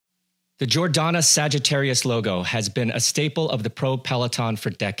The Jordana Sagittarius logo has been a staple of the pro peloton for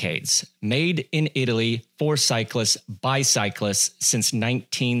decades. Made in Italy for cyclists by cyclists since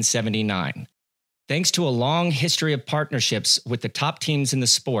 1979. Thanks to a long history of partnerships with the top teams in the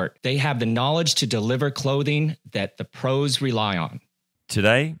sport, they have the knowledge to deliver clothing that the pros rely on.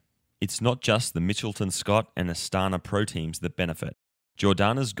 Today, it's not just the Mitchelton Scott and Astana Pro teams that benefit.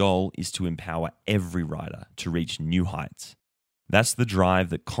 Jordana's goal is to empower every rider to reach new heights. That's the drive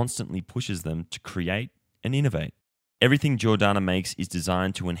that constantly pushes them to create and innovate. Everything Jordana makes is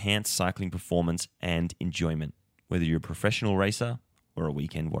designed to enhance cycling performance and enjoyment, whether you're a professional racer or a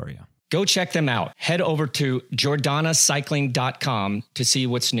weekend warrior. Go check them out. Head over to jordanacycling.com to see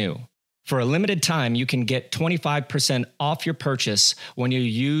what's new. For a limited time, you can get 25% off your purchase when you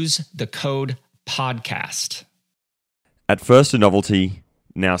use the code PODCAST. At first a novelty,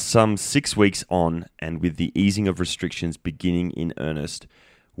 now some 6 weeks on, and with the easing of restrictions beginning in earnest,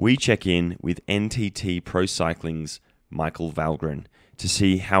 we check in with NTT Pro Cycling's Michael Valgren to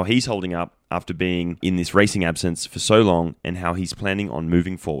see how he's holding up after being in this racing absence for so long and how he's planning on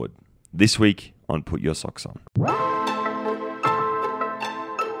moving forward. This week on Put Your Socks On.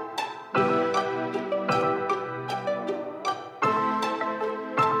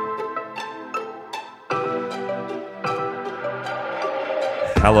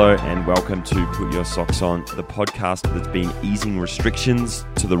 Hello and welcome to Put Your Socks On, the podcast that's been easing restrictions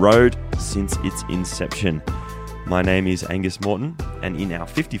to the road since its inception. My name is Angus Morton, and in our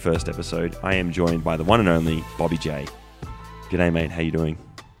 51st episode, I am joined by the one and only Bobby J. G'day, mate. How you doing?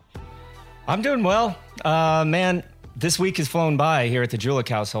 I'm doing well. Man, this week has flown by here at the Julich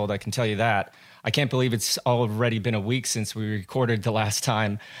household, I can tell you that. I can't believe it's already been a week since we recorded the last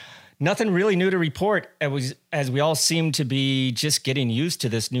time. Nothing really new to report, as we all seem to be just getting used to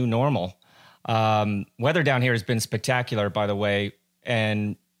this new normal. Weather down here has been spectacular, by the way.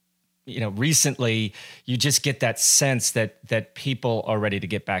 And, recently you just get that sense that people are ready to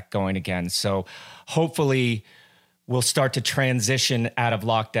get back going again. So hopefully we'll start to transition out of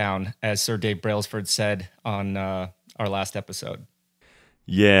lockdown, as Sir Dave Brailsford said on our last episode.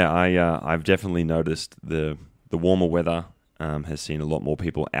 Yeah, I've definitely noticed the warmer weather has seen a lot more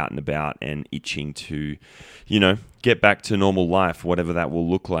people out and about and itching to, get back to normal life, whatever that will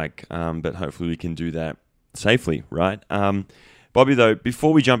look like. But hopefully we can do that safely, right? Bobby, though,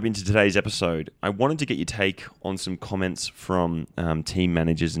 before we jump into today's episode, I wanted to get your take on some comments from team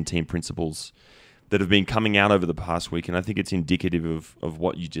managers and team principals that have been coming out over the past week. And I think it's indicative of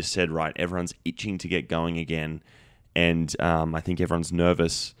what you just said, right? Everyone's itching to get going again. And I think everyone's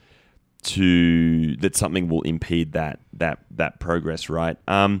nervous that something will impede that progress, right?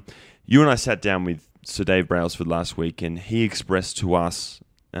 You and I sat down with Sir Dave Brailsford last week, and he expressed to us,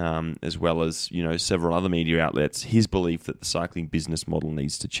 as well as several other media outlets, his belief that the cycling business model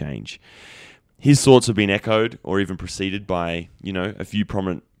needs to change. His thoughts have been echoed or even preceded by a few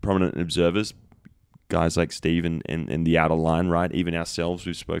prominent observers, guys like Steve and the Outer Line, right? Even ourselves,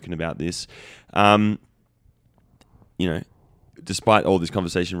 we've spoken about this. Despite all this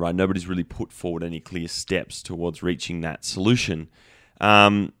conversation, right, nobody's really put forward any clear steps towards reaching that solution.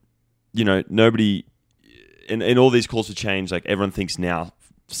 Nobody, in all these calls for change, like everyone thinks now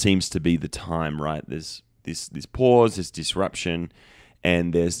seems to be the time, right? There's this pause, this disruption,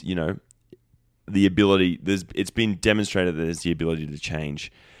 and there's, the ability, it's been demonstrated that there's the ability to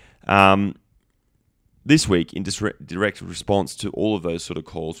change. This week, in direct response to all of those sort of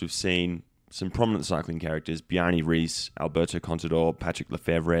calls, we've seen some prominent cycling characters, Bjarne Riis, Alberto Contador, Patrick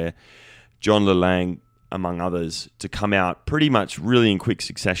Lefevere, John Lelang, among others, to come out pretty much really in quick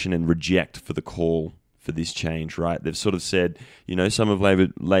succession and reject for the call for this change, right? They've sort of said, some have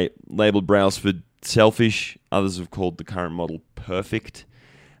labelled Brailsford selfish, others have called the current model perfect.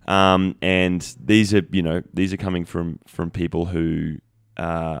 And these are coming from people who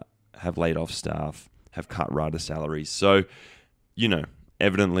have laid off staff, have cut rider salaries. So,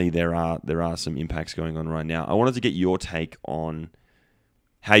 evidently there are some impacts going on right now. I wanted to get your take on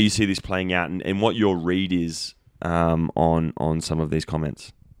how you see this playing out and what your read is on some of these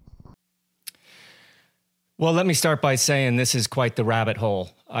comments. Well, let me start by saying this is quite the rabbit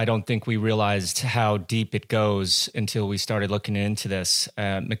hole. I don't think we realized how deep it goes until we started looking into this.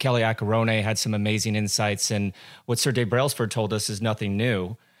 Michele Accarone had some amazing insights, and what Sir Dave Brailsford told us is nothing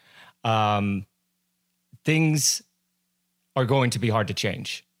new. Things are going to be hard to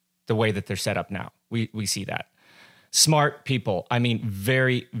change the way that they're set up now. We see that. Smart people,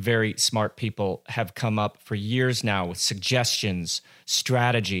 very, very smart people have come up for years now with suggestions,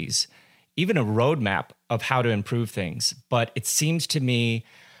 strategies, even a roadmap of how to improve things. But it seems to me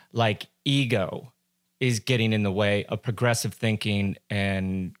like ego is getting in the way of progressive thinking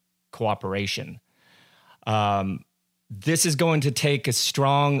and cooperation. This is going to take a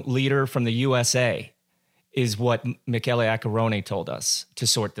strong leader from the USA, is what Michele Accarone told us, to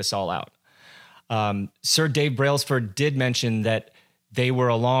sort this all out. Sir Dave Brailsford did mention that they were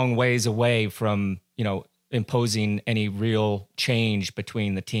a long ways away from, imposing any real change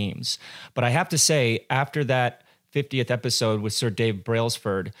between the teams. But I have to say, after that 50th episode with Sir Dave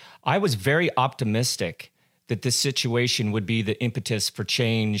Brailsford, I was very optimistic that this situation would be the impetus for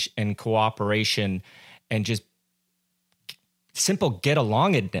change and cooperation and just simple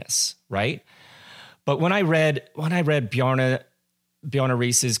get-alongingness, right? But when I read Bjarne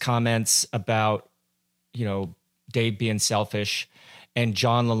Riis's comments about, Dave being selfish, and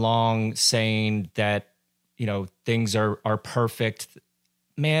John Lalonde saying that, things are perfect,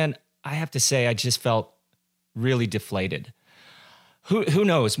 man, I have to say I just felt really deflated. Who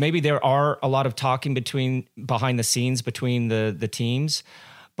knows? Maybe there are a lot of talking behind the scenes between the teams,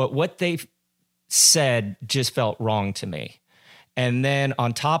 but what they said just felt wrong to me. And then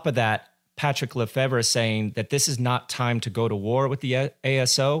on top of that, Patrick Lefevre saying that this is not time to go to war with the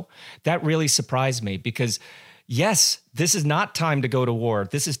ASO, that really surprised me because, yes, this is not time to go to war.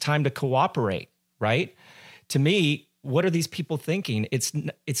 This is time to cooperate, right? To me, what are these people thinking?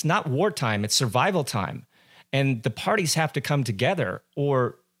 It's not wartime, it's survival time. And the parties have to come together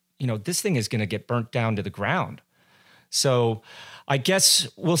or, this thing is going to get burnt down to the ground. So I guess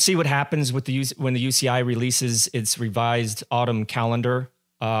we'll see what happens with when the UCI releases its revised autumn calendar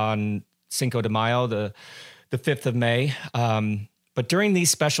on Cinco de Mayo, the 5th of May. But during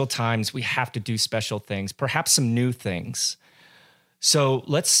these special times, we have to do special things, perhaps some new things. So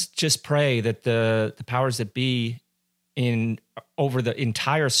let's just pray that the powers that be over the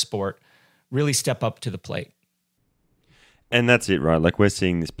entire sport really step up to the plate. And that's it, right? Like we're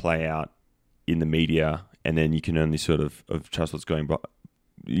seeing this play out in the media, and then you can only sort of trust what's going,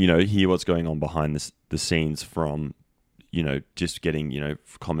 hear what's going on behind the scenes from, just getting,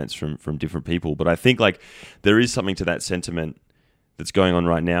 comments from different people. But I think like there is something to that sentiment that's going on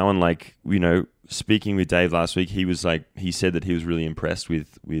right now. And speaking with Dave last week, he said that he was really impressed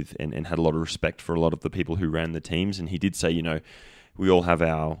with and had a lot of respect for a lot of the people who ran the teams. And he did say, we all have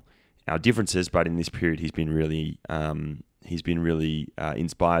our differences, but in this period, he's been really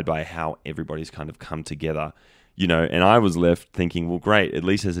inspired by how everybody's kind of come together, and I was left thinking, well, great, at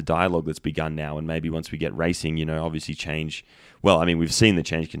least there's a dialogue that's begun now. And maybe once we get racing, obviously change. Well, I mean, we've seen that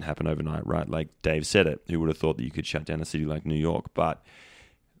change can happen overnight, right? Like Dave said it, who would have thought that you could shut down a city like New York? But,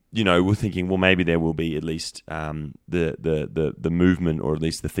 we're thinking, well, maybe there will be at least the movement, or at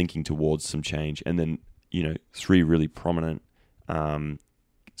least the thinking towards some change. And then, 3 really prominent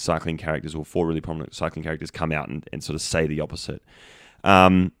cycling characters, or 4 really prominent cycling characters come out and sort of say the opposite.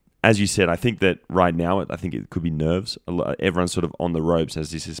 As you said, I think that right now, I think it could be nerves. Everyone's sort of on the ropes as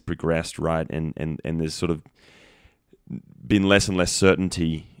this has progressed, right? And there's sort of been less and less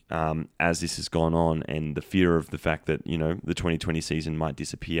certainty as this has gone on, and the fear of the fact that, the 2020 season might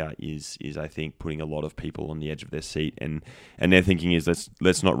disappear is I think putting a lot of people on the edge of their seat, and their thinking is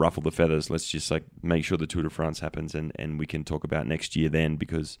let's not ruffle the feathers. Let's just make sure the Tour de France happens and we can talk about next year then,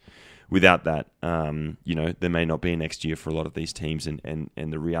 because without that, there may not be a next year for a lot of these teams, and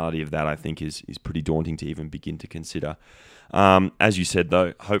the reality of that, I think, is pretty daunting to even begin to consider. As you said,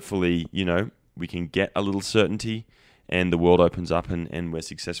 though, hopefully, we can get a little certainty and the world opens up and we're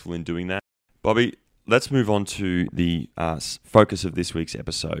successful in doing that. Bobby, let's move on to the focus of this week's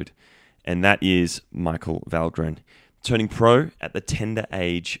episode, and that is Michael Valgren. Turning pro at the tender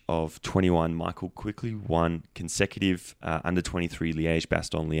age of 21, Michael quickly won consecutive under-23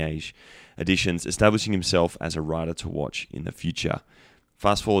 Liège-Bastogne-Liège editions, establishing himself as a rider to watch in the future.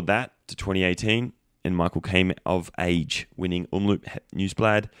 Fast forward that to 2018, and Michael came of age, winning Omloop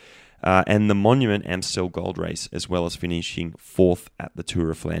Nieuwsblad and the Monument Amstel Gold Race, as well as finishing 4th at the Tour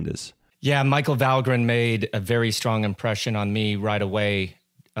of Flanders. Yeah, Michael Valgren made a very strong impression on me right away.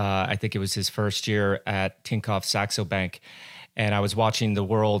 I think it was his first year at Tinkoff Saxo Bank, and I was watching the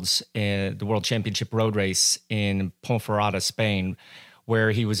World Championship road race in Ponferrada, Spain, where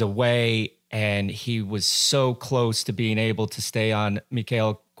he was away, and he was so close to being able to stay on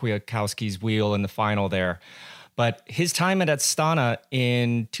Mikhail Kwiatkowski's wheel in the final there. But his time at Astana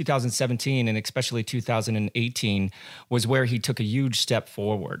in 2017 and especially 2018 was where he took a huge step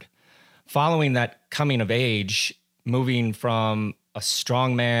forward. Following that coming of age, moving from a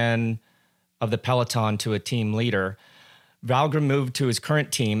strongman of the peloton to a team leader, Valgren moved to his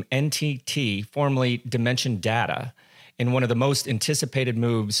current team, NTT, formerly Dimension Data, in one of the most anticipated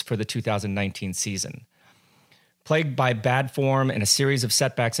moves for the 2019 season. Plagued by bad form and a series of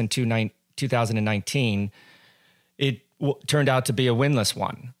setbacks in 2019, it turned out to be a winless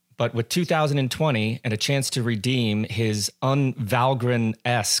one. but with 2020 and a chance to redeem his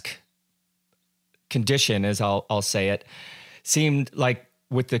un-Valgren-esque condition, as I'll say it, seemed like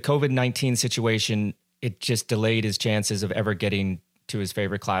with the COVID-19 situation, it just delayed his chances of ever getting to his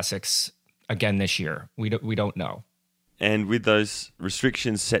favorite classics again this year. We don't know. And with those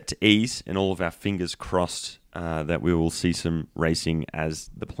restrictions set to ease and all of our fingers crossed that we will see some racing as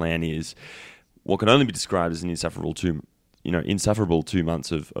the plan is, what can only be described as an insufferable 2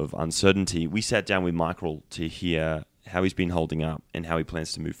 months of uncertainty, we sat down with Michael to hear how he's been holding up and how he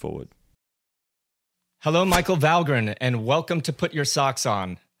plans to move forward. Hello, Michael Valgren, and welcome to Put Your Socks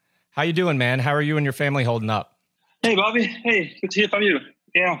On. How you doing, man? How are you and your family holding up? Hey, Bobby. Hey, good to hear from you.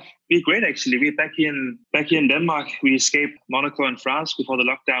 Yeah, we're great, actually. We're back here in Denmark. We escaped Monaco and France before the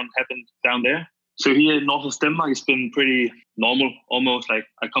lockdown happened down there. So here in north of Denmark, it's been pretty normal, almost like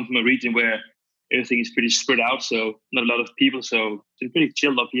I come from a region where everything is pretty spread out, so not a lot of people. So it's been pretty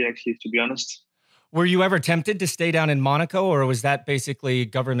chilled up here, actually, to be honest. Were you ever tempted to stay down in Monaco, or was that basically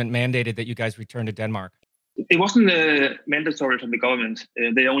government mandated that you guys return to Denmark? It wasn't mandatory from the government.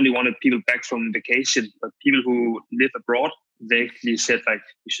 They only wanted people back from vacation, but people who live abroad, they actually said, like,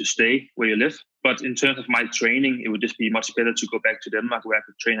 you should stay where you live. But in terms of my training, it would just be much better to go back to Denmark where I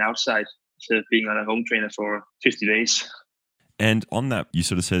could train outside instead of being on a home trainer for 50 days. And on that, you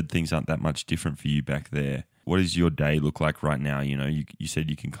sort of said things aren't that much different for you back there. What does your day look like right now? You know, you said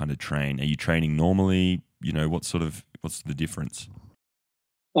you can kind of train. Are you training normally? You know, what's the difference?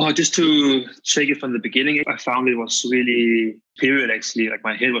 Oh, just to take it from the beginning, I found it was really period, actually. Like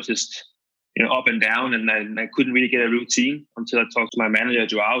my head was just, up and down, and I couldn't really get a routine until I talked to my manager,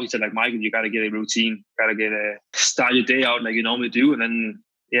 Joao. He said, like, Michael, you got to get a routine, start your day out like you normally do. And then,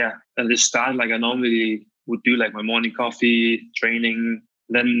 and just start like I normally would do, like my morning coffee, training.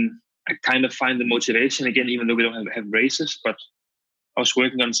 Then I kind of find the motivation again, even though we don't have races, but I was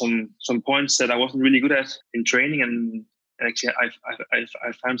working on some points that I wasn't really good at in training, and actually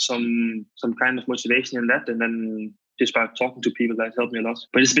I found some kind of motivation in that, and then just by talking to people, that helped me a lot.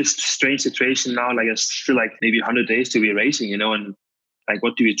 But it's a bit strange situation now, like it's still like maybe 100 days to be racing, and like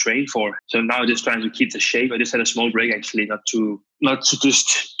what do we train for? So now just trying to keep the shape. I just had a small break, actually, not to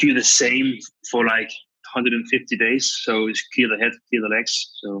just do the same for like 150 days. So it's clear the head, clear the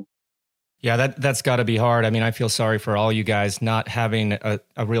legs. So yeah, that's got to be hard. I mean, I feel sorry for all you guys not having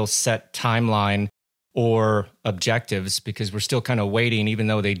a real set timeline or objectives, because we're still kind of waiting, even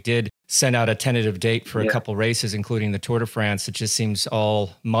though they did send out a tentative date for a couple races, including the Tour de France. It just seems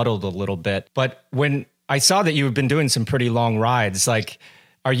all muddled a little bit. But when I saw that you've been doing some pretty long rides, like,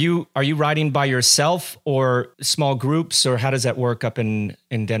 are you riding by yourself or small groups, or how does that work up in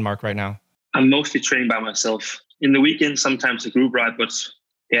Denmark right now? I'm mostly training by myself. In the weekend, sometimes a group ride, but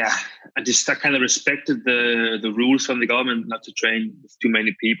yeah, I kind of respected the rules from the government not to train with too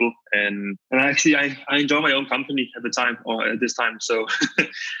many people. And actually, I enjoy my own company at the time, or at this time. So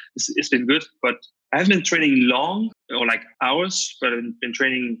it's been good. But I haven't been training long or like hours, but I've been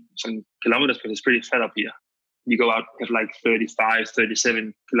training some kilometers because it's pretty flat up here. You go out at like 35,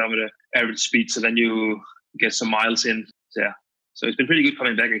 37 kilometer average speed. So then you get some miles in. Yeah. So it's been pretty good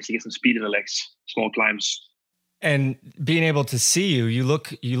coming back, actually, get some speed in the legs, small climbs. And being able to see you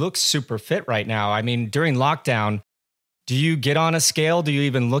look super fit right now. I mean, during lockdown, do you get on a scale? Do you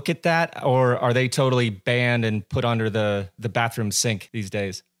even look at that? Or are they totally banned and put under the bathroom sink these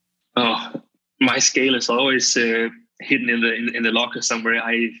days? Oh, my scale is always hidden in the locker somewhere.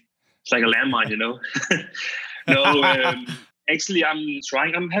 It's like a landmine, No, actually,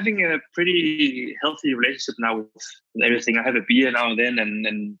 I'm having a pretty healthy relationship now with everything. I have a beer now and then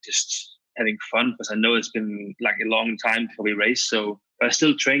and just having fun, because I know it's been like a long time before we race. So, but I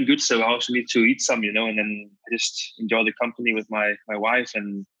still train good. So I also need to eat some, and then I just enjoy the company with my wife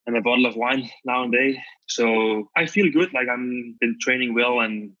and a bottle of wine now and then. So I feel good. Like I'm been training well.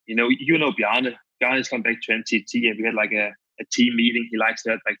 And, Bjarne. Bjarne's come back to NTT, and we had like a team meeting. He likes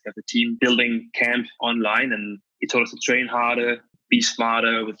that, like to have a team building camp online. And he told us to train harder, be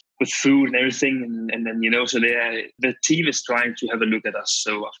smarter with food and everything. And then, so the team is trying to have a look at us.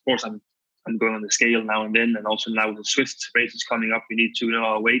 So of course I'm going on the scale now and then, and also now with the Swift races coming up, we need to know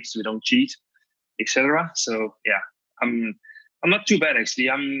our weights so we don't cheat, etc. So yeah, I'm not too bad, actually.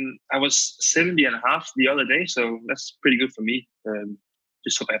 I was 70.5 the other day, so that's pretty good for me.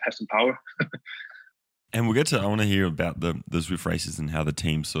 Just so I have some power. And I want to hear about the Swift races and how the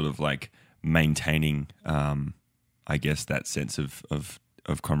team's sort of like maintaining, I guess, that sense of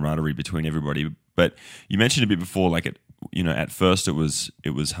camaraderie between everybody. But you mentioned a bit before, like at first it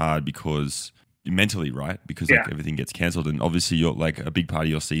was hard because mentally, right? Because like everything gets cancelled, and obviously you're like a big part of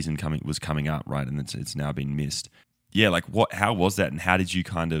your season was coming up, right? And it's now been missed. yeah, like how was that, and how did you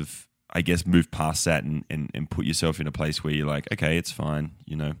kind of, I guess, move past that and put yourself in a place where you're like, okay, it's fine,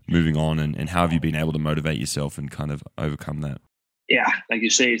 moving on, and how have you been able to motivate yourself and kind of overcome that? Yeah, like you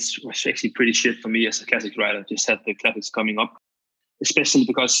say, it was actually pretty shit for me as a classics rider. Just had the classics coming up, especially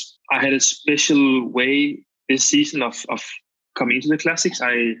because I had a special way this season of coming into the classics.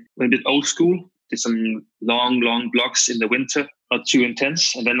 I went a bit old school, did some long blocks in the winter, not too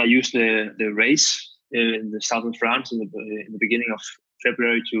intense, and then I used the race in the southern France in the beginning of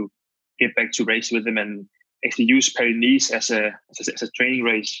February to get back to race with them and actually use Paris-Nice as a training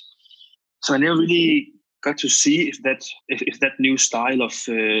race. So I never really got to see if that new style of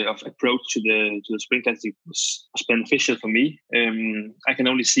approach to the Spring Classic was beneficial for me. I can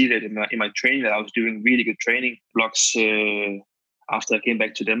only see that in my training that I was doing really good training blocks after I came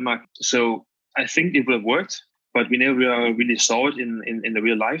back to Denmark. So I think it would have worked, but we never really saw it in the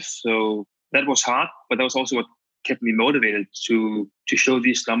real life. So that was hard, but that was also what kept me motivated to show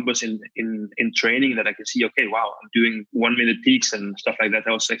these numbers in training, that I could see, okay, wow, I'm doing 1 minute peaks and stuff like that.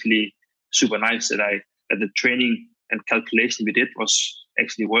 That was actually super nice that the training and calculation we did was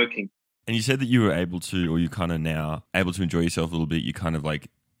actually working. And you said that you were able to, or you kind of now able to enjoy yourself a little bit. You kind of like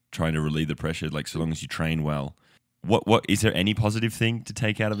trying to relieve the pressure, like so long as you train well. What is there any positive thing to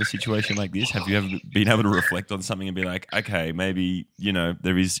take out of a situation like this? Have you ever been able to reflect on something and be like, okay, maybe,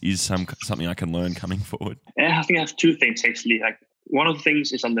 there is something I can learn coming forward? Yeah, I think I have two things actually. Like one of the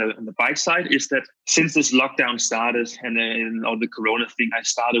things is on the bike side is that since this lockdown started and all the Corona thing, I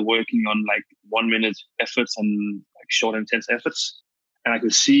started working on like 1 minute efforts and like short intense efforts. And I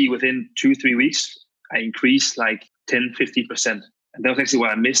could see within 2-3 weeks, I increased like 10-15%. And that was actually what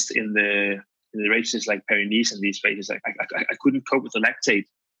I missed in the races like Paris-Nice and these races. Like I couldn't cope with the lactate.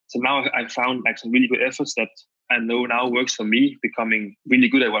 So now I found like some really good efforts that I know now works for me, becoming really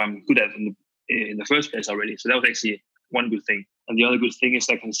good at what I'm good at in the first place already. So that was actually one good thing. And the other good thing is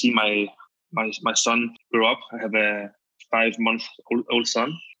I can see my son grow up. I have a 5-month-old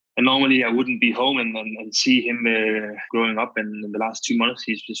son. And normally I wouldn't be home and see him growing up. And in the last 2 months,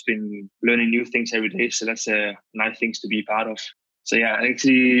 he's just been learning new things every day. So that's nice things to be part of. So yeah,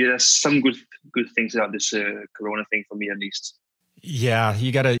 actually, there's some good things about this Corona thing for me, at least. Yeah,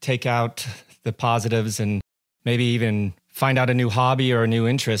 you got to take out the positives and maybe even find out a new hobby or a new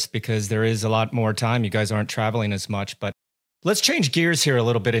interest, because there is a lot more time. You guys aren't traveling as much. But let's change gears here a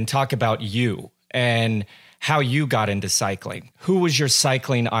little bit and talk about you and how you got into cycling. Who was your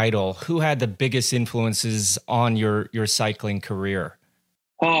cycling idol? Who had the biggest influences on your cycling career?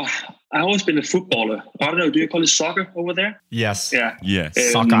 Oh, I've always been a footballer. I don't know, do you call it soccer over there? Yes. Yeah. Yes.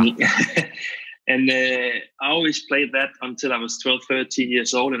 Soccer. And I always played that until I was 12, 13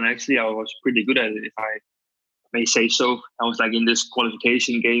 years old. And actually, I was pretty good at it, if I may say so. I was like in this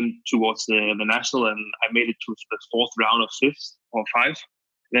qualification game towards the national, and I made it to the 4th round of 5th or 5.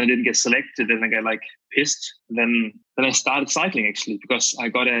 Then I didn't get selected. Then I got like pissed. Then I started cycling actually, because I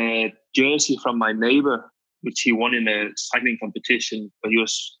got a jersey from my neighbor, which he won in a cycling competition, but he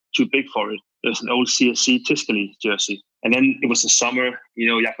was too big for it. It was an old CSC Tiscali jersey. And then it was the summer,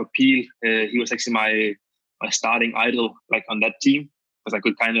 Jakob Piel, he was actually my starting idol, like on that team, because I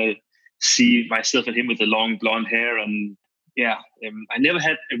could kind of see myself and him with the long blonde hair. And yeah, I never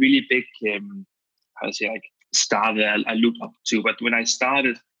had a really big, star that I looked up to. But when I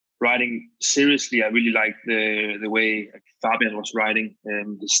started riding seriously, I really liked the way Fabian was riding,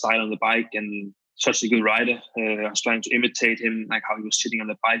 his style on the bike, and such a good rider. I was trying to imitate him, like how he was sitting on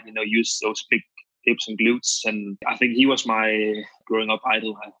the bike, use those big hips and glutes. And I think he was my growing up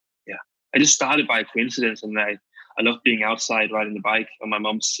idol. I just started by coincidence, and I loved being outside riding the bike on my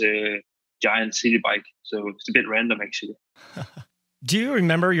mom's giant city bike. So it's a bit random, actually. Do you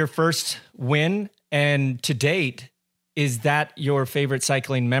remember your first win? And to date, is that your favorite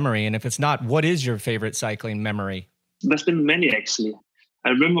cycling memory? And if it's not, what is your favorite cycling memory? There's been many, actually. I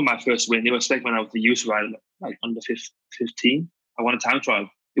remember my first win. It was like when I was a youth rider, like under 15. I won a time trial.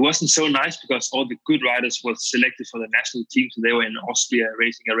 It wasn't so nice because all the good riders were selected for the national team. So they were in Austria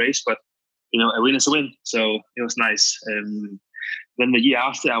racing a race, but a win is a win. So it was nice. Then the year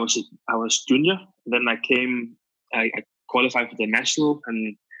after, I was junior. Then I qualified for the national,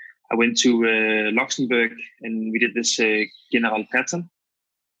 and I went to Luxembourg, and we did this General pattern.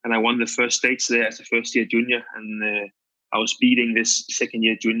 And I won the first stage there as a first-year junior. And I was beating this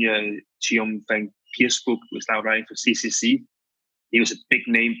second-year junior, Guillaume van Kiersbroek, who was now riding for CCC. He was a big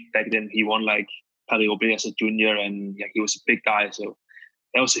name back then. He won like Paris-Roubaix as a junior, and he was a big guy. So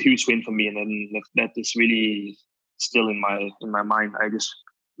that was a huge win for me. And then that is really still in my mind. I just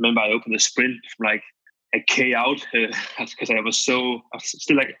remember I opened a sprint from like a K out because I was still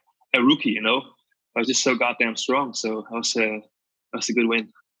like a rookie, I was just so goddamn strong. So that was a good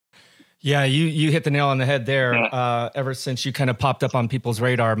win. Yeah, you hit the nail on the head there. Yeah. Ever since you kind of popped up on people's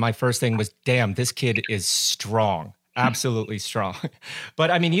radar, my first thing was, damn, this kid is strong. Absolutely strong.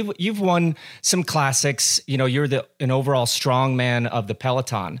 But I mean, you've won some classics. You know, you're an overall strong man of the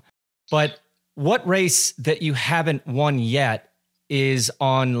peloton. But what race that you haven't won yet is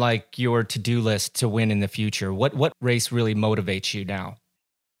on like your to-do list to win in the future? What race really motivates you now?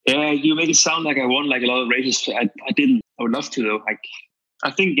 Yeah, you make it sound like I won like a lot of races. I didn't. I would love to though. Like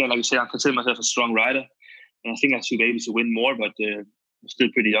I think, yeah, like you said, I consider myself a strong rider, and I think I should be able to win more. But I'm still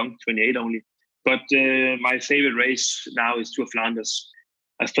pretty young, 28 only. But my favorite race now is Tour of Flanders.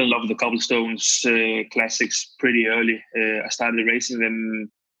 I fell in love with the Cobblestones classics pretty early. I started racing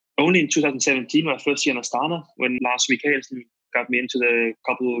them only in 2017, my first year in Astana, when Lars Michaelsen got me into the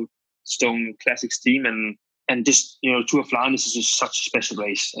Cobblestone Classics team. And just, you know, Tour of Flanders is just such a special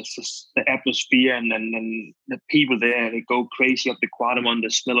race. It's just the atmosphere and the people there, they go crazy up the Quadamon, the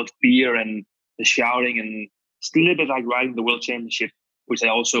smell of beer and the shouting. And it's a little bit like riding the World Championship, which I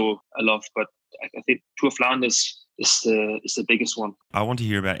love. But I think Tour of Flanders is the biggest one. I want to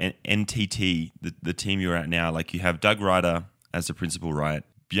hear about NTT, the team you're at now. Like, you have Doug Ryder as the principal, right?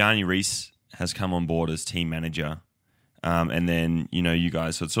 Bjarne Riis has come on board as team manager. And then, you know, you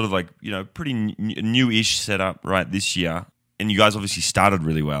guys, so it's sort of like, you know, pretty new-ish setup right this year. And you guys obviously started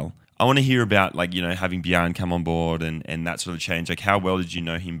really well. I want to hear about, like, you know, having Bjarne come on board and that sort of change. Like, how well did you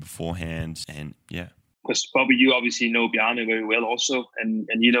know him beforehand? And yeah. Because probably you obviously know Bjarne very well also, and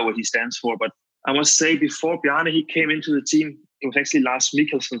you know what he stands for. But I must say, before Bjarne, he came into the team, it was actually Lars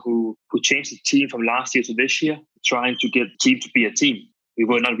Mikkelsen who changed the team from last year to this year, trying to get the team to be a team. We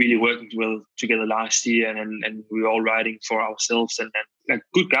were not really working well together last year, and we were all riding for ourselves, and like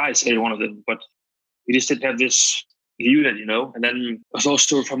good guys, every one of them. But we just didn't have this unit, you know. And then it was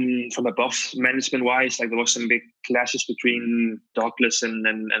also from above, management-wise, like there was some big clashes between Douglas and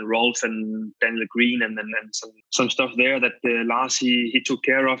Rolf and Daniel Green, and some stuff there that Lars he took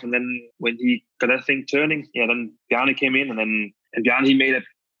care of. And then when he got that thing turning, yeah, then Bjarne came in, and Bjarne he made a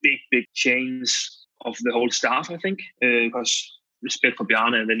big change of the whole staff, I think, because respect for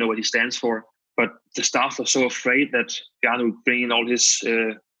Bjarne and they know what he stands for. But the staff was so afraid that Bjarne would bring in all his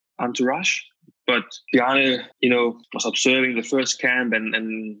entourage. But Bjarne, you know, was observing the first camp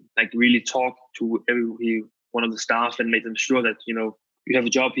and like really talked to every one of the staff and made them sure that, you know, you have a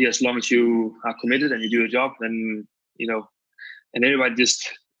job here as long as you are committed and you do your job. Then, you know, and everybody just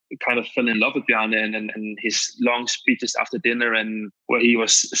kind of fell in love with Bjarne and his long speeches after dinner, and where he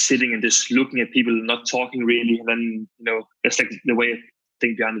was sitting and just looking at people, not talking really. And then, you know, that's like the way I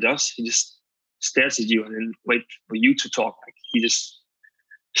think Bjarne does. He just stares at you and then wait for you to talk. Like he just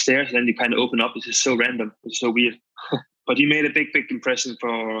stares and then you kind of open up. It's just so random. It's so weird. But he made a big impression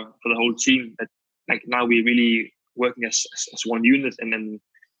for the whole team. That like now we're really working as one unit, and then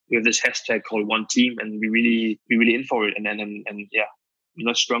we have this hashtag called One Team, and we really in for it. And yeah, we're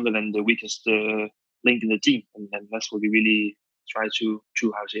not stronger than the weakest link in the team, and that's what we really try to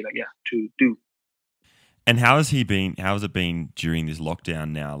do. And how has it been during this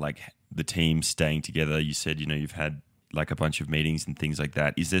lockdown now? Like the team staying together. You said, you know, you've had like a bunch of meetings and things like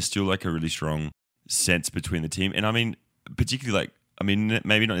that. Is there still like a really strong sense between the team? And I mean, particularly like, I mean,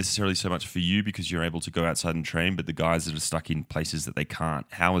 maybe not necessarily so much for you because you're able to go outside and train, but the guys that are stuck in places that they can't,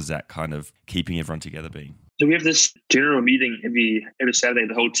 how is that kind of keeping everyone together being? So we have this general meeting every Saturday,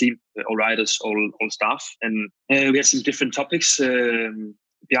 the whole team, all riders, all staff, and we have some different topics.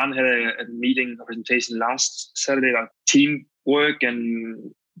 Bjarne had a meeting, a presentation last Saturday about teamwork,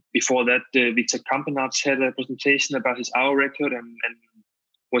 and before that, Victor Kampenarts had a presentation about his hour record and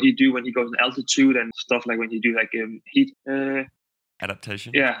what he do when he goes in altitude and stuff, like when he do like heat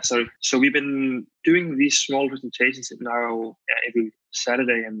adaptation. Yeah, sorry. So we've been doing these small presentations now every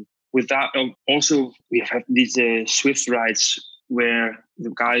Saturday, and with that, also we have these Swift rides where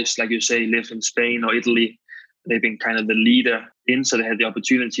the guys, like you say, live in Spain or Italy. They've been kind of the leader in, so they had the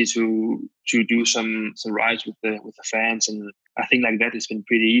opportunity to do some rides with the fans, and I think like that has been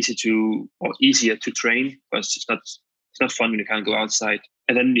pretty easier to train, because it's not fun when you can't go outside.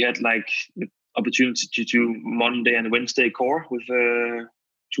 And then we had like the opportunity to do Monday and Wednesday core with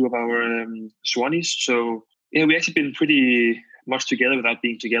two of our Swannies. So yeah, we actually been pretty much together without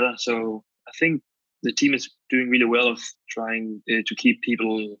being together. So I think the team is doing really well of trying to keep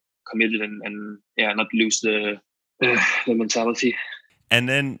people committed and not lose the mentality. And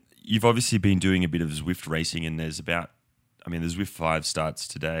then you've obviously been doing a bit of Zwift racing, and the Zwift 5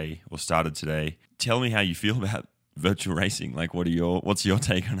 started today. Tell me how you feel about virtual racing. Like, what's your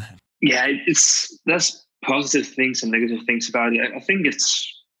take on that? Yeah, there's positive things and negative things about it. I think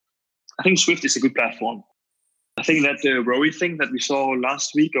I think Swift is a good platform. I think that the Rory thing that we saw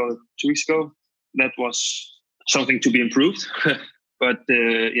last week or 2 weeks ago, that was something to be improved. But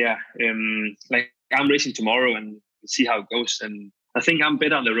like I'm racing tomorrow and see how it goes. And I think I'm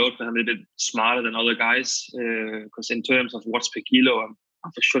better on the road because I'm a little bit smarter than other guys. Because in terms of watts per kilo, I'm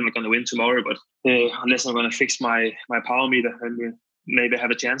for sure not going to win tomorrow. But unless I'm going to fix my power meter, and maybe have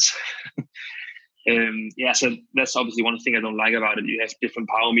a chance. So that's obviously one thing I don't like about it. You have different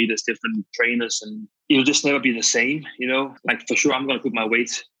power meters, different trainers, and you'll just never be the same. Like for sure, I'm going to put my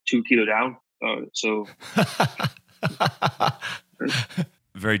weight 2 kilo down. So.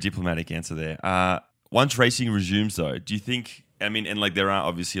 Very diplomatic answer there. Once racing resumes, though, do you think? I mean, and like there are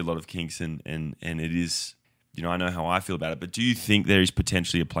obviously a lot of kinks, and it is. I know how I feel about it, but do you think there is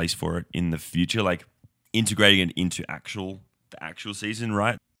potentially a place for it in the future, like integrating it into the actual season,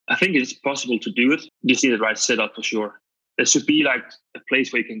 right? I think it's possible to do it. You see the right setup for sure. There should be like a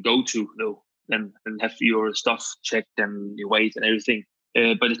place where you can go to, though, and have your stuff checked and your weight and everything.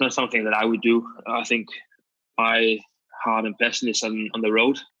 But it's not something that I would do. I think my heart and passion is on the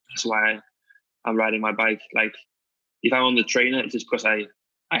road. That's why I'm riding my bike. Like if I'm on the trainer, it's just because I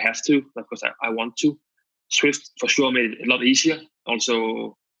have to, not because I want to. Swift for sure made it a lot easier.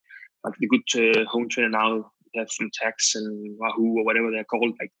 Also, like the good home trainer now, have from Tax and Wahoo or whatever they're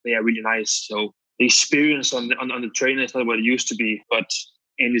called, like they are really nice. So the experience on the trainer is not what it used to be, but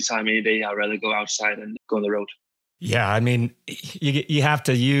anytime, any day, I'd rather go outside and go on the road. Yeah, I mean, you have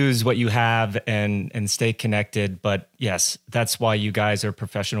to use what you have and stay connected. But yes, that's why you guys are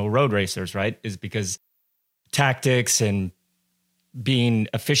professional road racers, right? Is because tactics and being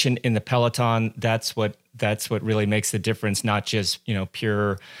efficient in the peloton, that's what really makes the difference, not just,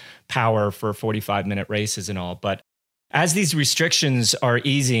 pure power for 45-minute races and all. But as these restrictions are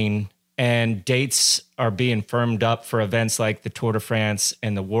easing and dates are being firmed up for events like the Tour de France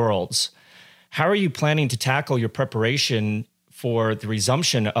and the Worlds, how are you planning to tackle your preparation for the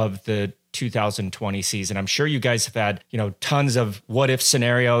resumption of the 2020 season? I'm sure you guys have had, tons of what if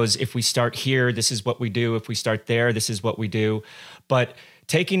scenarios. If we start here, this is what we do. If we start there, this is what we do. But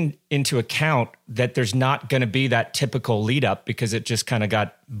taking into account that there's not going to be that typical lead up because it just kind of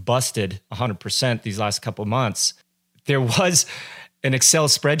got busted 100% these last couple of months. There was an Excel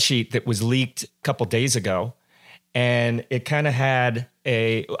spreadsheet that was leaked a couple days ago, and it kind of had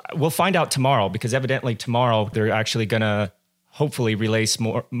we'll find out tomorrow, because evidently tomorrow they're actually going to hopefully release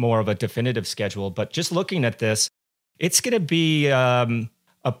more of a definitive schedule. But just looking at this, it's going to be a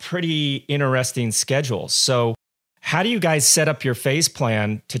pretty interesting schedule. So how do you guys set up your phase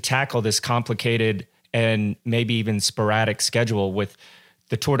plan to tackle this complicated and maybe even sporadic schedule with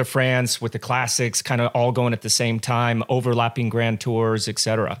the Tour de France, with the classics kind of all going at the same time, overlapping grand tours,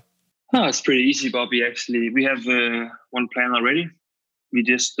 etc.? Oh, it's pretty easy, Bobby, actually. We have one plan already. We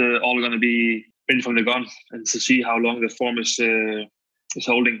just all going to be ready from the gun and to see how long the form is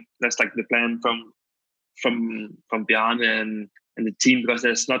holding. That's like the plan from Bjarne and the team, because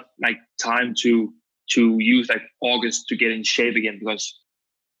there's not like time to use like August to get in shape again, because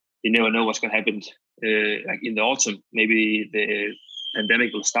you never know what's going to happen like in the autumn. Maybe the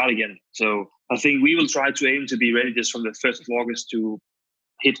pandemic will start again. So I think we will try to aim to be ready just from the 1st of August to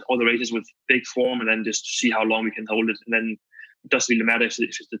hit all the races with big form, and then just to see how long we can hold it. And then it doesn't really matter if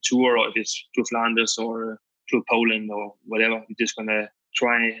it's the Tour or if it's Tour Flanders or Tour Poland or whatever. We're just going to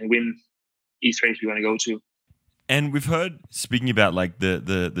try and win each race we're going to go to. And we've heard, speaking about like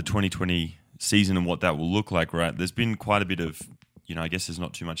the 2020 season and what that will look like, right? There's been quite a bit of, I guess there's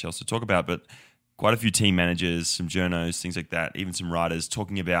not too much else to talk about, but quite a few team managers, some journos, things like that, even some riders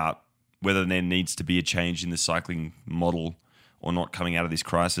talking about whether there needs to be a change in the cycling model or not coming out of this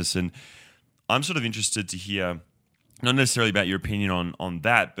crisis. And I'm sort of interested to hear, not necessarily about your opinion on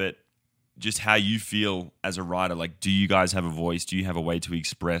that, but just how you feel as a rider. Like, do you guys have a voice? Do you have a way to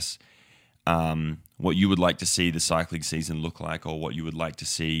express what you would like to see the cycling season look like, or what you would like to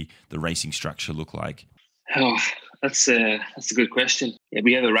see the racing structure look like? Oh, that's a good question. Yeah,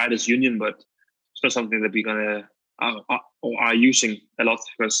 we have a riders union, but it's not something that we're are using a lot,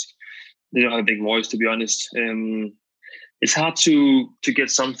 because they don't have a big voice, to be honest. It's hard to get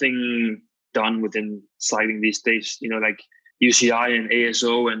something done within cycling these days. Like UCI and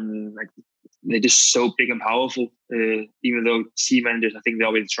ASO, and like they're just so big and powerful. Even though team managers, I think they're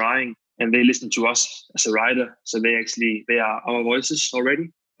already trying, and they listen to us as a rider. So they are our voices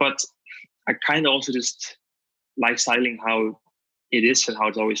already. But I kind of also just like cycling how it is and how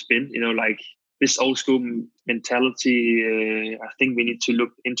it's always been. Like this old school mentality. I think we need to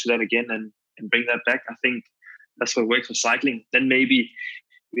look into that again and bring that back. I think that's what works for cycling. Then maybe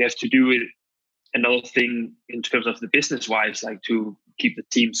we have to do it another thing in terms of the business wise, like to keep the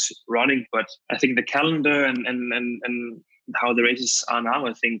teams running. But I think the calendar and how the races are now,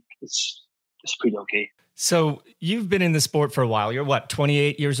 I think it's pretty okay. So you've been in the sport for a while. You're what,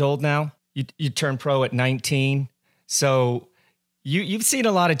 28 years old now? You turned pro at 19. So you've seen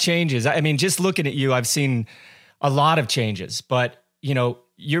a lot of changes. I mean, just looking at you, I've seen a lot of changes. But, you know,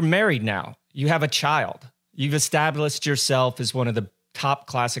 you're married now. You have a child. You've established yourself as one of the top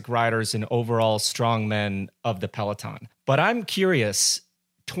classic riders and overall strongmen of the peloton. But I'm curious,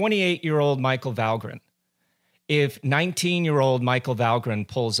 28-year-old Michael Valgren, if 19-year-old Michael Valgren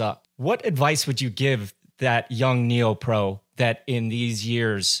pulls up, what advice would you give that young neo-pro that in these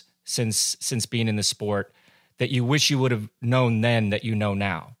years since being in the sport that you wish you would have known then that you know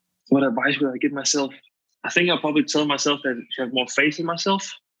now? What advice would I give myself? I think I'll probably tell myself that to have more faith in myself,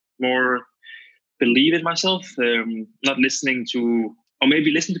 more believe in myself, not listening to, or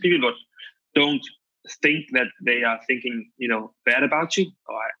maybe listen to people, but don't think that they are thinking, you know, bad about you.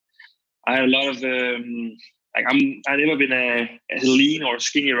 I have a lot of, I've never been a lean or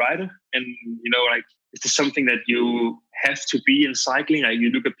skinny rider. And, you know, like, it's just something that you have to be in cycling. Like,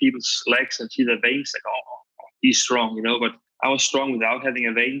 you look at people's legs and see their veins, like, oh, he's strong, you know, but I was strong without having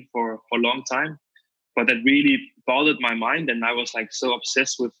a vein for a long time. But that really bothered my mind. And I was like so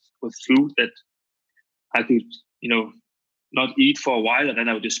obsessed with food that I could, you know, not eat for a while, and then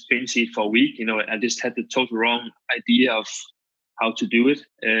I would just binge eat for a week. You know, I just had the total wrong idea of how to do it.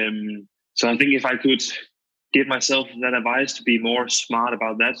 So I think if I could give myself that advice to be more smart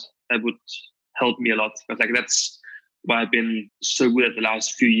about that, that would help me a lot. But like, that's why I've been so good at the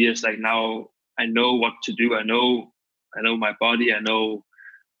last few years. Like, now I know what to do. I know my body. I know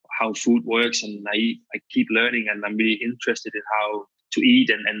how food works, and I keep learning, and I'm really interested in how to eat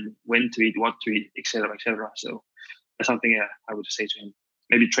and when to eat, what to eat, etc., etc. So that's something I would say to him.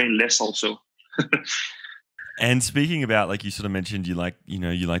 Maybe train less also. And speaking about, like you sort of mentioned, you like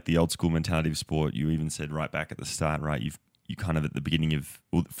the old school mentality of sport. You even said right back at the start, right? You kind of at the beginning of,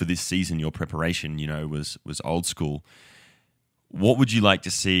 well, for this season, your preparation, you know, was old school. What would you like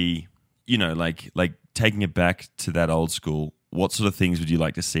to see, you know, like taking it back to that old school? What sort of things would you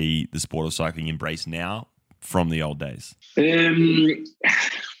like to see the sport of cycling embrace now from the old days? Maybe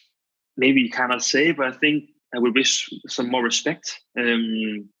you cannot say, but I think I would wish some more respect.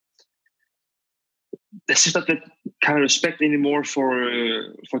 There's just not that kind of respect anymore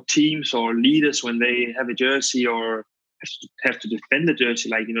for teams or leaders when they have a jersey or have to defend the jersey.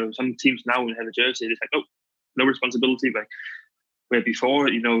 Like, you know, some teams now when they have a jersey, it's like, oh, no responsibility. But where before,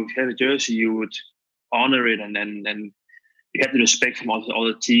 you know, if you had a jersey, you would honor it, and you had the respect from all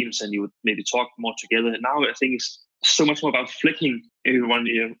the teams, and you would maybe talk more together. And now I think it's so much more about flicking everyone,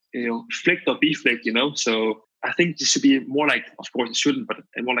 you know, flicked or be flicked, you know. So I think this should be more like, of course it shouldn't, but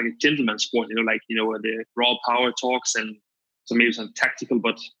more like a gentleman's sport, you know, like, you know, where the raw power talks and so maybe some tactical,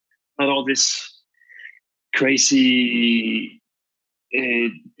 but not all this crazy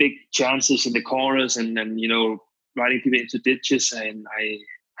big chances in the corners and you know, riding people into ditches. And I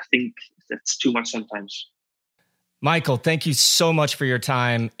think that's too much sometimes. Michael, thank you so much for your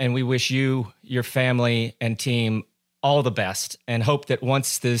time, and we wish you, your family, and team all the best, and hope that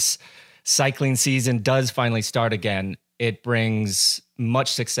once this cycling season does finally start again, it brings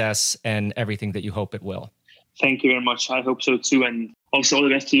much success and everything that you hope it will. Thank you very much. I hope so too, and also all the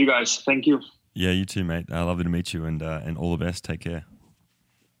best to you guys. Thank you. Yeah, you too, mate. Lovely to meet you, and all the best. Take care.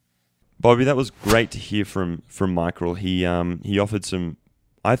 Bobby, that was great to hear from Michael. He offered some,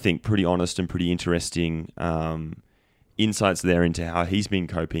 I think, pretty honest and pretty interesting insights there into how he's been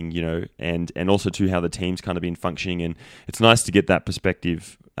coping, you know, and also to how the team's kind of been functioning. And it's nice to get that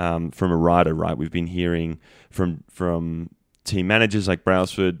perspective from a rider, right? We've been hearing from team managers like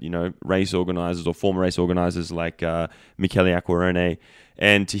Brailsford, you know, race organisers or former race organisers like Michele Acquarone,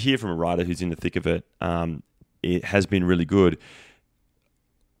 and to hear from a rider who's in the thick of it, it has been really good.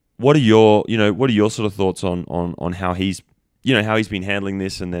 What are your sort of thoughts on how he's been handling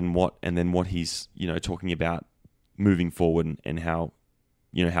this, and then what he's, you know, talking about moving forward, and how,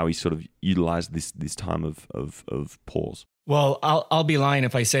 you know, how he sort of utilized this time of pause? Well, I'll be lying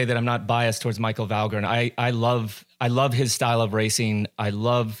if I say that I'm not biased towards Michael Valgren. I love his style of racing. I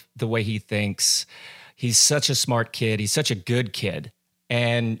love the way he thinks. He's such a smart kid. He's such a good kid.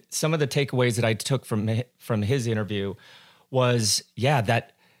 And some of the takeaways that I took from his interview was,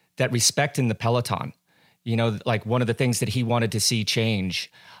 that respect in the peloton. You know, like one of the things that he wanted to see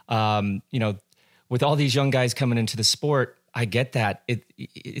change. You know, with all these young guys coming into the sport, I get that.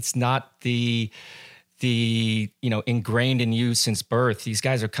 It's not the the, ingrained in you since birth. These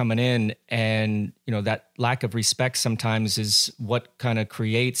guys are coming in, and, that lack of respect sometimes is what kind of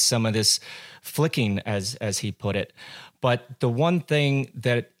creates some of this flicking, as he put it. But the one thing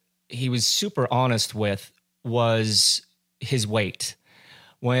that he was super honest with was his weight.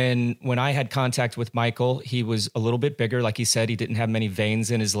 When I had contact with Michael, he was a little bit bigger. Like he said, he didn't have many veins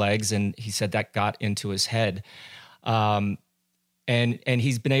in his legs, and he said that got into his head. And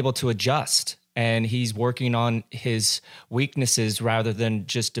he's been able to adjust, and he's working on his weaknesses rather than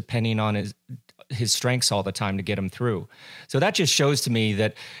just depending on his strengths all the time to get him through. So that just shows to me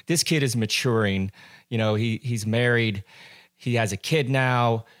that this kid is maturing. He's married. He has a kid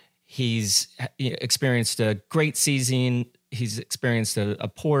now. He's experienced a great season. He's experienced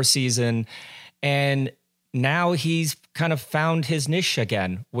a poor season. And now he's kind of found his niche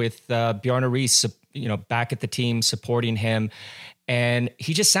again with Bjarne Riis, back at the team, supporting him. And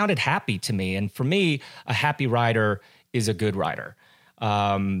he just sounded happy to me. And for me, a happy rider is a good rider.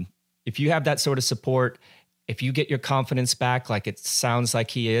 If you have that sort of support, if you get your confidence back, like it sounds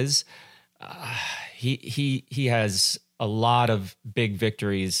like he is, he has a lot of big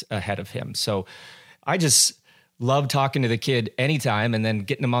victories ahead of him. So I just love talking to the kid anytime, and then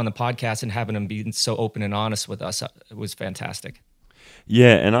getting him on the podcast and having him be so open and honest with us. It was fantastic.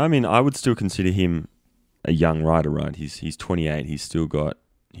 Yeah, and I mean, I would still consider him a young rider, right? He's 28. He's still got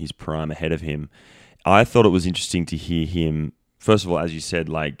his prime ahead of him. I thought it was interesting to hear him, first of all, as you said,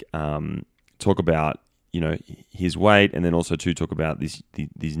 talk about his weight, and then also to talk about these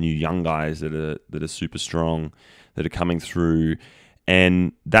new young guys that are super strong, that are coming through,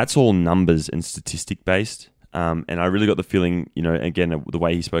 and that's all numbers and statistic based. And I really got the feeling, again, the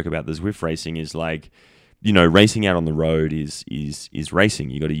way he spoke about the Zwift racing is racing out on the road is racing.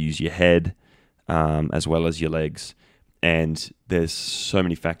 You got to use your head as well as your legs, and there's so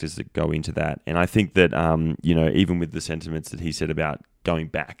many factors that go into that. And I think that even with the sentiments that he said about going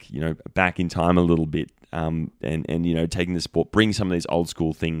back, back in time a little bit, and taking the sport, bring some of these old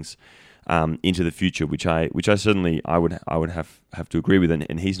school things into the future, which I certainly I would have to agree with,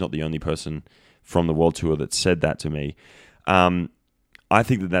 and he's not the only person from the World Tour that said that to me. I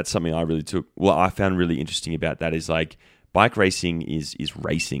think that that's something I found really interesting about that is bike racing is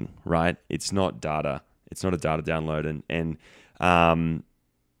racing, right? It's not data. It's not a data download. And I'm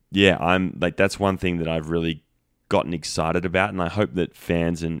that's one thing that I've really gotten excited about. And I hope that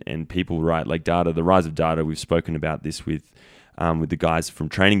fans and people, right, data, the rise of data, we've spoken about this with the guys from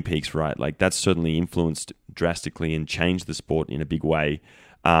Training Peaks, right? That's certainly influenced drastically and changed the sport in a big way.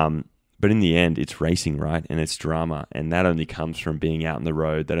 But in the end, it's racing, right? And it's drama. And that only comes from being out on the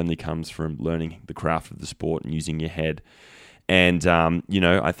road. That only comes from learning the craft of the sport and using your head. And,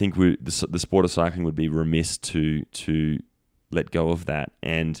 I think the sport of cycling would be remiss to let go of that.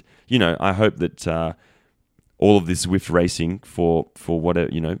 And, I hope that all of this Zwift racing for what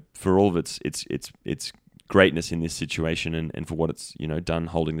for all of its greatness in this situation and for what it's done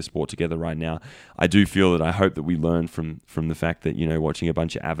holding the sport together right now. I do feel that I hope that we learn from the fact that watching a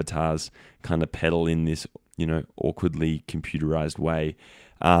bunch of avatars kind of pedal in this awkwardly computerized way,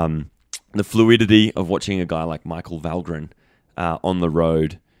 the fluidity of watching a guy like Michael Valgren on the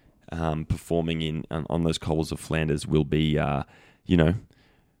road performing on those cobbles of Flanders will be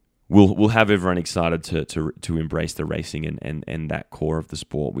We'll have everyone excited to embrace the racing and that core of the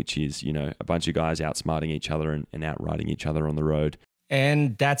sport, which is, a bunch of guys outsmarting each other and outriding each other on the road.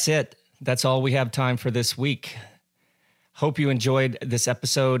 And that's it. That's all we have time for this week. Hope you enjoyed this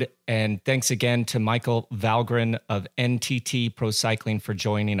episode. And thanks again to Michael Valgren of NTT Pro Cycling for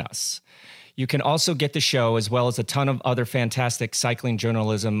joining us. You can also get the show, as well as a ton of other fantastic cycling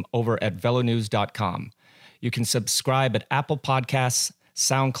journalism, over at velonews.com. You can subscribe at Apple Podcasts,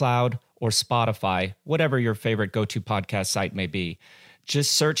 SoundCloud, or Spotify, whatever your favorite go-to podcast site may be.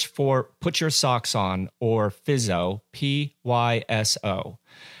 Just search for Put Your Socks On or Physo, P-Y-S-O.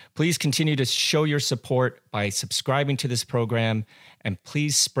 Please continue to show your support by subscribing to this program, and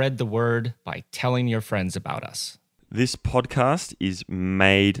please spread the word by telling your friends about us. This podcast is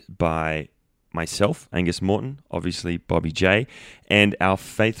made by myself, Angus Morton, obviously Bobby J, and our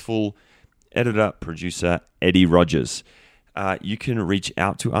faithful editor, producer, Eddie Rogers. You can reach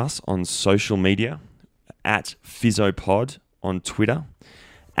out to us on social media at PhysoPod on Twitter,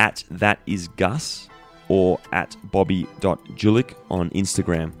 at ThatIsGus, or at Bobby.Julik on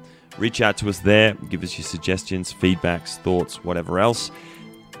Instagram. Reach out to us there, give us your suggestions, feedbacks, thoughts, whatever else.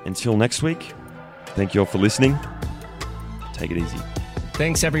 Until next week, thank you all for listening. Take it easy.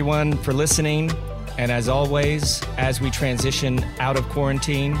 Thanks everyone for listening. And as always, as we transition out of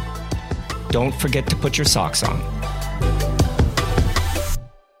quarantine, don't forget to put your socks on.